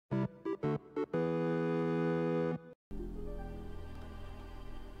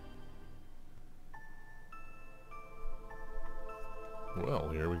Well,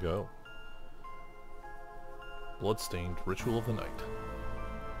 here we go. Bloodstained Ritual of the Night.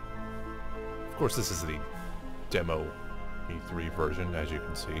 Of course, this is the demo E3 version, as you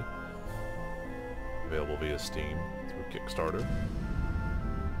can see. Available via Steam through Kickstarter.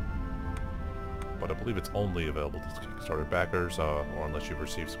 But I believe it's only available to Kickstarter backers, or unless you've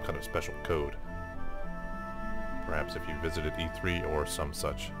received some kind of special code. Perhaps if you visited E3 or some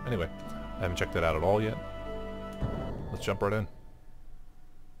such. Anyway, I haven't checked that out at all yet. Let's jump right in.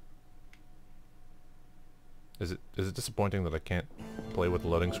 Is it disappointing that I can't play with the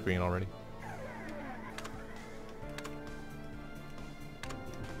loading screen already?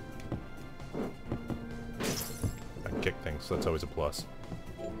 I can kick things, so that's always a plus.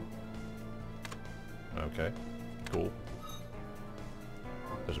 Okay, cool.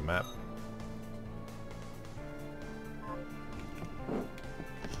 There's a map.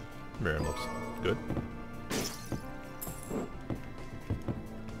 Mirror looks good.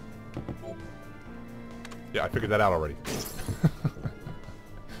 Yeah, I figured that out already.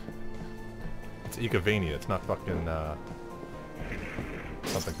 It's IGAVANIA, it's not fucking,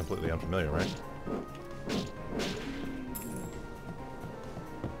 something completely unfamiliar, right?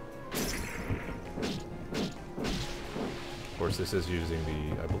 Of course, this is using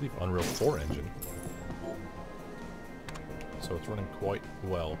the, I believe, Unreal 4 engine. So it's running quite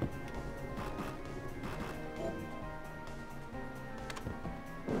well.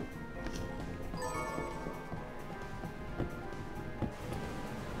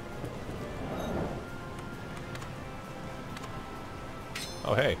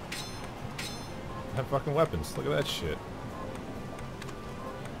 Oh, hey. I have fucking weapons. Look at that shit.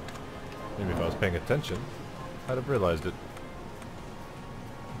 Maybe if I was paying attention, I'd have realized it.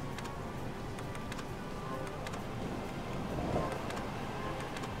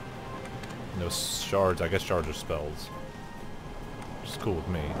 No shards. I guess shards are spells. Which is cool with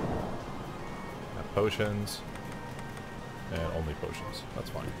me. I have potions. And only potions. That's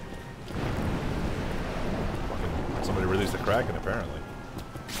fine. Fucking somebody released a Kraken, apparently.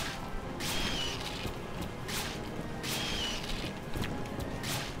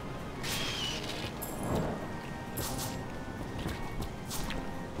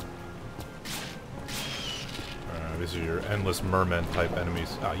 These are your endless merman type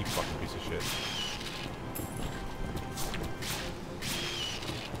enemies. Ah, you fucking piece of shit.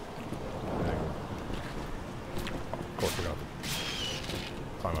 Of course we're gonna have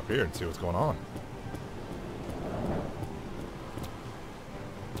to climb up here and see what's going on.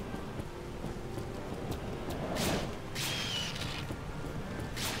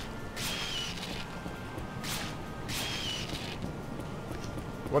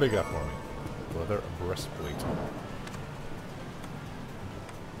 What do you got for me? Leather breastplate.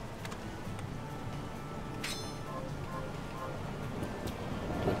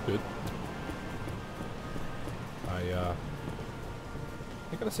 Good. I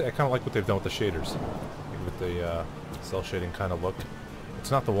gotta say, I kind of like what they've done with the shaders. With the cell shading kind of look. It's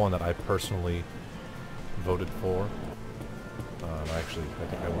not the one that I personally voted for. I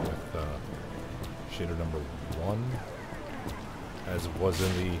think I went with shader number 1, as was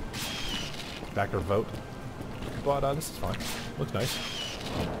in the backer vote. But this is fine. Looks nice.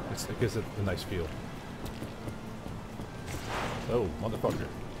 It gives it a nice feel. Oh, motherfucker.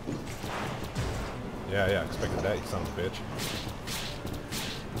 Yeah, expected that, you son of a bitch.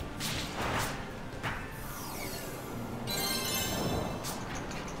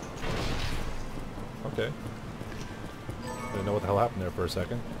 Okay. Didn't know what the hell happened there for a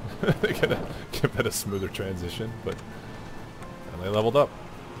second. They gotta give that a smoother transition, but... And they leveled up.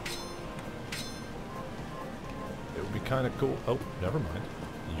 It would be kind of cool... Oh, never mind.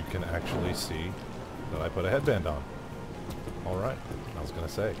 You can actually see that I put a headband on. Alright, I was gonna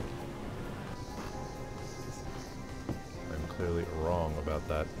say. I'm clearly wrong about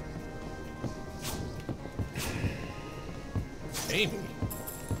that. Amy!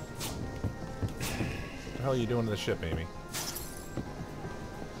 What the hell are you doing to the ship, Amy?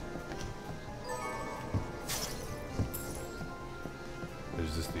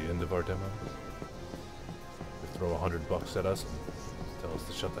 Is this the end of our demo? They throw $100 at us and tell us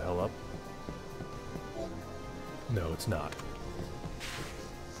to shut the hell up? No, it's not.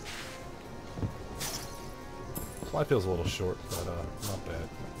 Slide feels a little short, but not bad.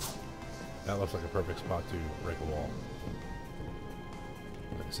 That looks like a perfect spot to break a wall.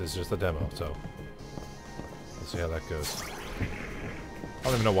 This is just a demo, so we'll see how that goes. I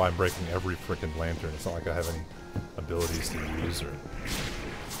don't even know why I'm breaking every freaking lantern. It's not like I have any abilities to use or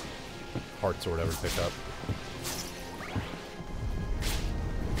parts or whatever to pick up.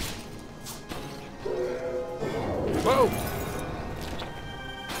 Whoa!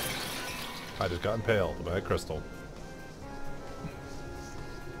 I just got impaled by a crystal.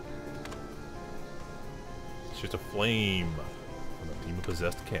 Shoots a flame from a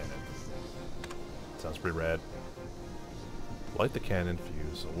demon-possessed cannon. Sounds pretty rad. Light the cannon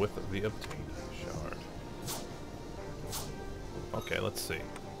fuse with the obtained shard. Okay, let's see.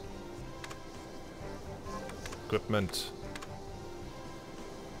 Equipment.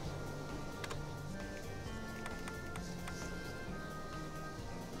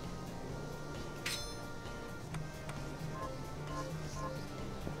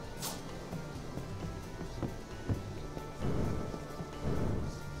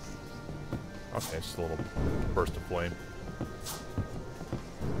 Okay, just a little burst of flame.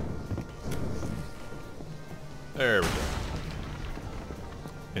 There we go.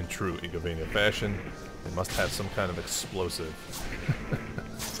 In true IGAVANIA fashion, they must have some kind of explosive.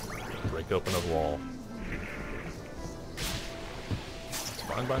 Break open a wall. It's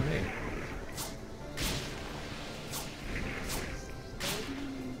fine by me.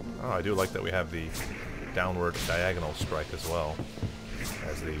 Oh, I do like that we have the downward diagonal strike as well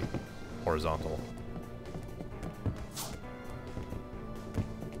as the horizontal.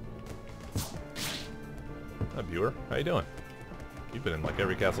 Hi, viewer. How you doing? You've been in like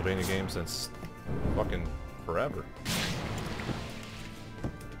every Castlevania game since fucking forever.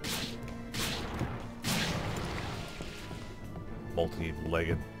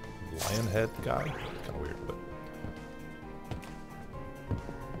 Multi-legged lion head guy? Kind of weird, but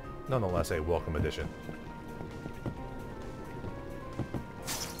nonetheless a welcome addition.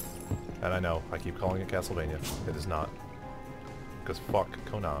 And I know, I keep calling it Castlevania. It is not. Because fuck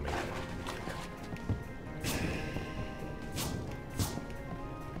Konami.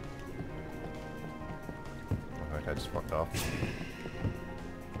 I think I just fucked off.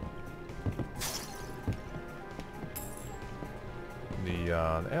 The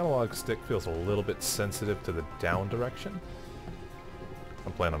analog stick feels a little bit sensitive to the down direction.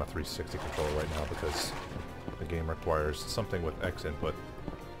 I'm playing on a 360 controller right now because the game requires something with X input.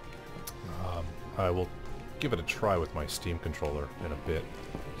 I will give it a try with my Steam controller in a bit.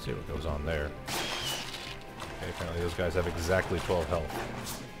 See what goes on there. Okay, apparently those guys have exactly 12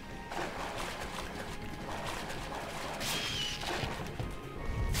 health.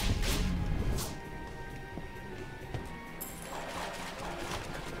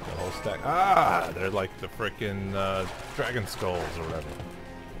 The whole stack. Ah! They're like the frickin' dragon skulls or whatever.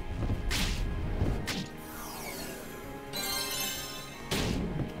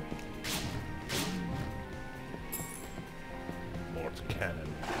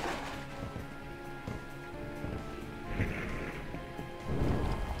 Cannon.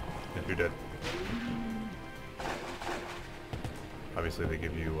 If you're dead. Obviously they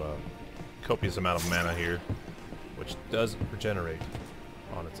give you a copious amount of mana here, which does regenerate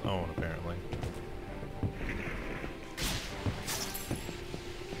on its own apparently.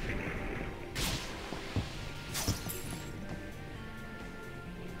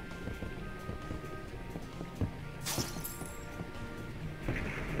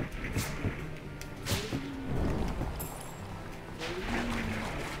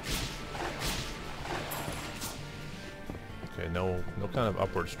 No kind of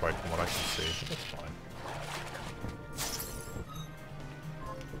upward strike from what I can see. That's fine.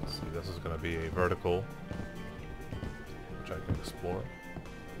 Let's see, this is going to be a vertical, which I can explore.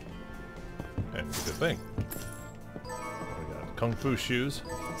 And it's a good thing. We got Kung Fu shoes.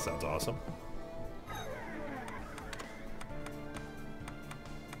 Sounds awesome.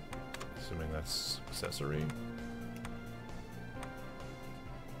 Assuming that's accessory.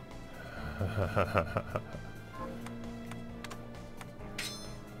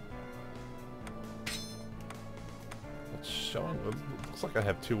 Showing, it looks like I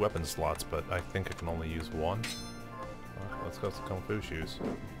have 2 weapon slots, but I think I can only use 1. Okay, let's go to Kung Fu shoes.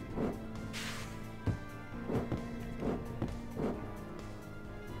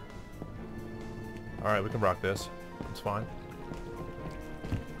 Alright, we can rock this. It's fine.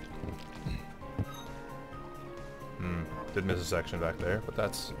 Did miss a section back there, but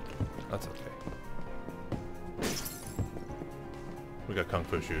that's okay. We got Kung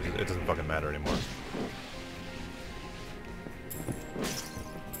Fu shoes. It doesn't fucking matter anymore.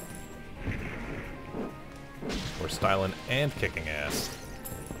 We're styling and kicking ass.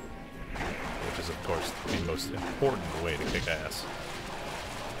 Which is, of course, the most important way to kick ass.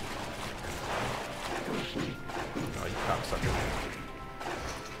 Oh, you cocksucker.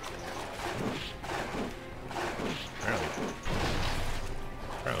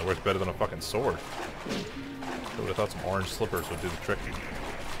 Apparently works better than a fucking sword. I would have thought some orange slippers would do the trick.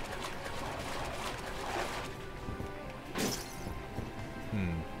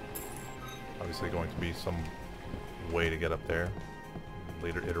 obviously going to be some way to get up there.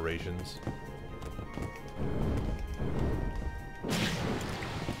 Later iterations.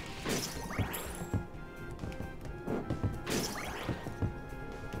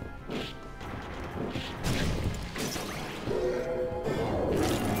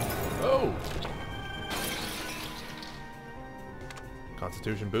 Oh!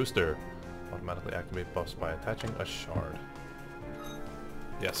 Constitution booster. Automatically activate buffs by attaching a shard.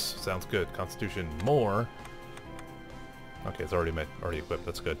 Yes, sounds good. Constitution more. Okay, it's already equipped.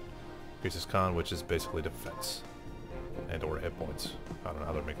 That's good. Increases con, which is basically defense and or hit points. I don't know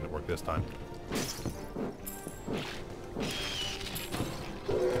how they're making it work this time.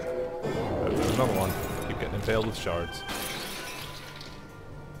 There's another one. Keep getting impaled with shards.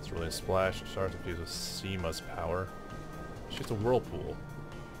 It's really a splash. Shards infused with Seema's power. Shoots a whirlpool.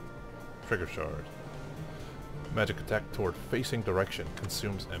 Trigger shard. Magic attack toward facing direction.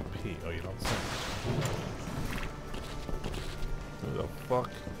 Consumes MP. Oh, you don't see. Who the fuck?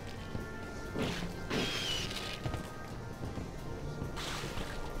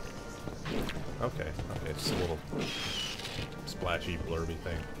 Okay, it's a little splashy, blurby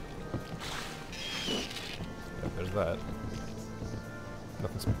thing. Yeah, there's that.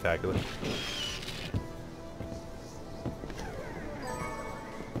 Nothing spectacular.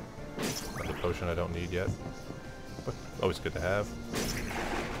 Another potion I don't need yet. But always good to have.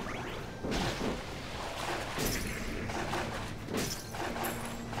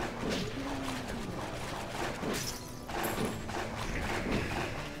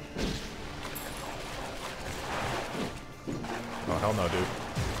 Oh, hell no, dude.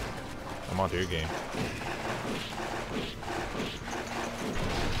 I'm onto your game.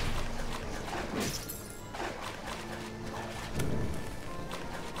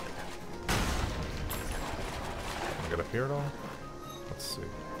 Can I get up here at all? Let's see.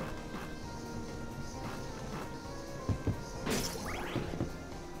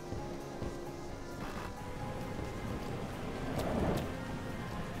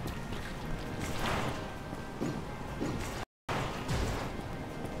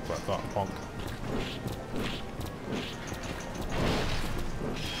 Punk.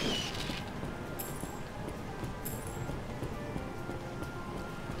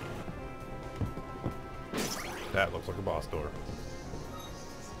 That looks like a boss door.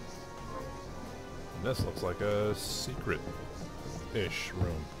 And this looks like a secret-ish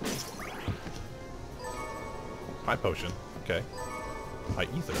room. High potion. Okay. High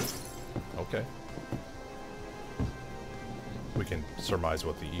ether. Okay. We can surmise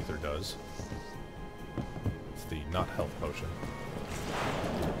what the ether does. It's the not health potion.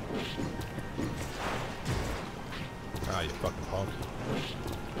 Ah, you fucking punk.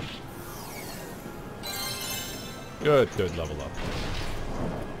 Good level up.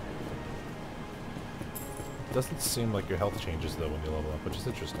 Doesn't seem like your health changes though when you level up, which is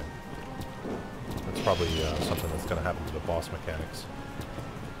interesting. That's probably something that's gonna happen to the boss mechanics.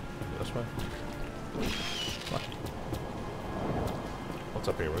 This way? What? What's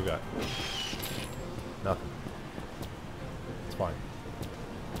up here? What do we got? Nothing. It's fine.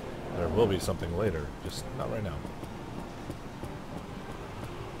 There will be something later, just not right now.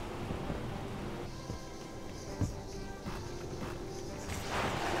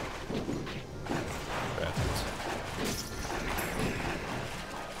 Bastards.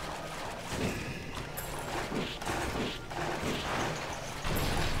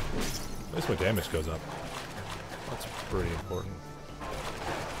 At least my damage goes up. That's pretty important.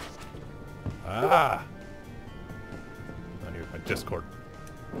 Ah! I hear my Discord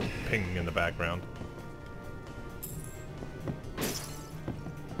pinging in the background.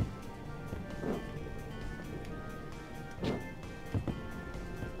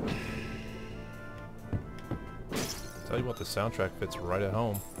 Tell you what, the soundtrack fits right at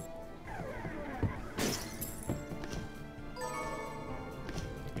home.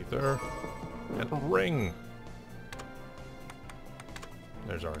 Ether and a ring.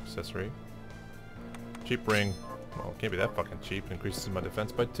 There's our accessory. Cheap ring. Well, it can't be that fucking cheap. It increases my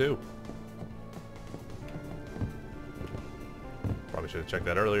defense by 2. Probably should have checked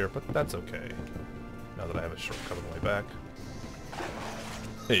that earlier, but that's okay. Now that I have a shortcut on the way back.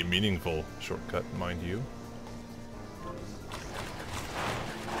 A meaningful shortcut, mind you.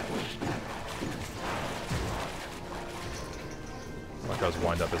 Like how's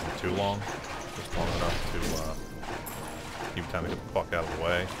wind up isn't too long. Just long enough to give time to get the fuck out of the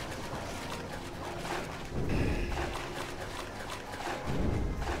way.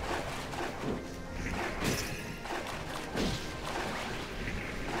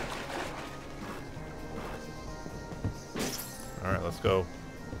 Alright, let's go.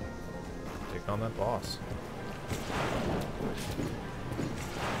 Take on that boss.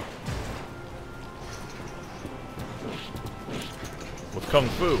 With Kung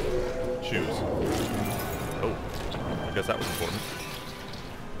Fu shoes. Oh, I guess that was important.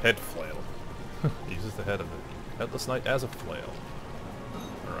 Head flail. Uses the head of the Headless Knight as a flail.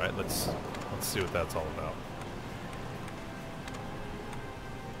 Alright, let's see what that's all about.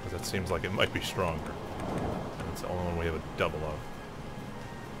 Because it seems like it might be stronger. And it's the only one we have a double of.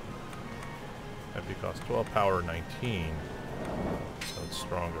 MP costs 12, power 19. So it's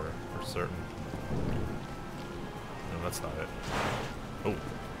stronger for certain. No, that's not it. Oh.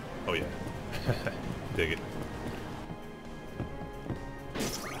 Oh yeah. Dig it.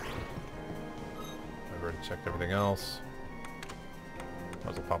 I've already checked everything else.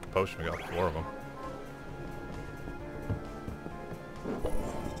 Might as well pop a potion, we got 4 of them.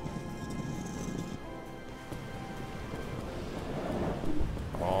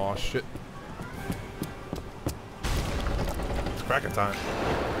 Aw, shit. It's cracking time.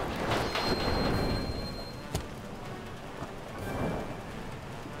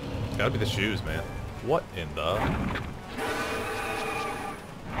 Gotta be the shoes, man. What in the...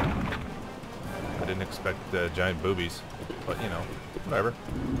 I didn't expect giant boobies, but you know, whatever.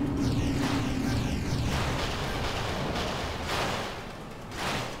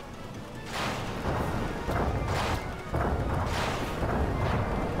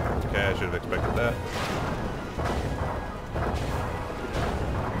 Okay, I should have expected that.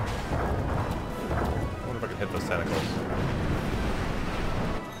 I wonder if I can hit those tentacles.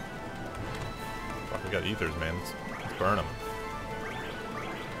 Fuck, we got ethers, man. Let's burn them.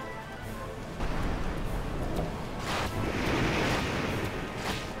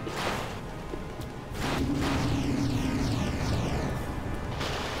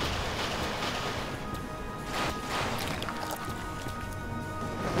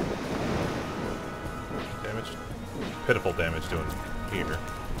 Pitiful damage doing here.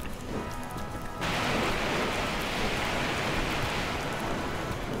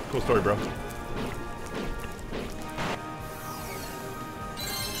 Cool story, bro.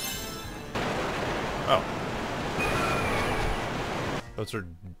 Oh. Those are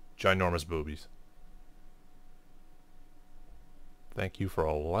ginormous boobies. Thank you for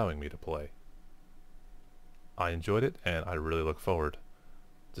allowing me to play. I enjoyed it, and I really look forward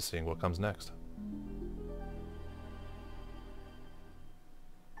to seeing what comes next.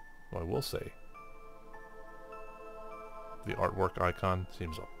 Well, I will say, the artwork icon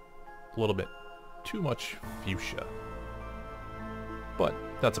seems a little bit too much fuchsia. But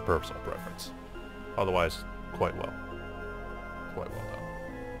that's a personal preference. Otherwise, quite well. Quite well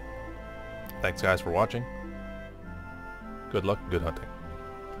done. Thanks guys for watching. Good luck, good hunting.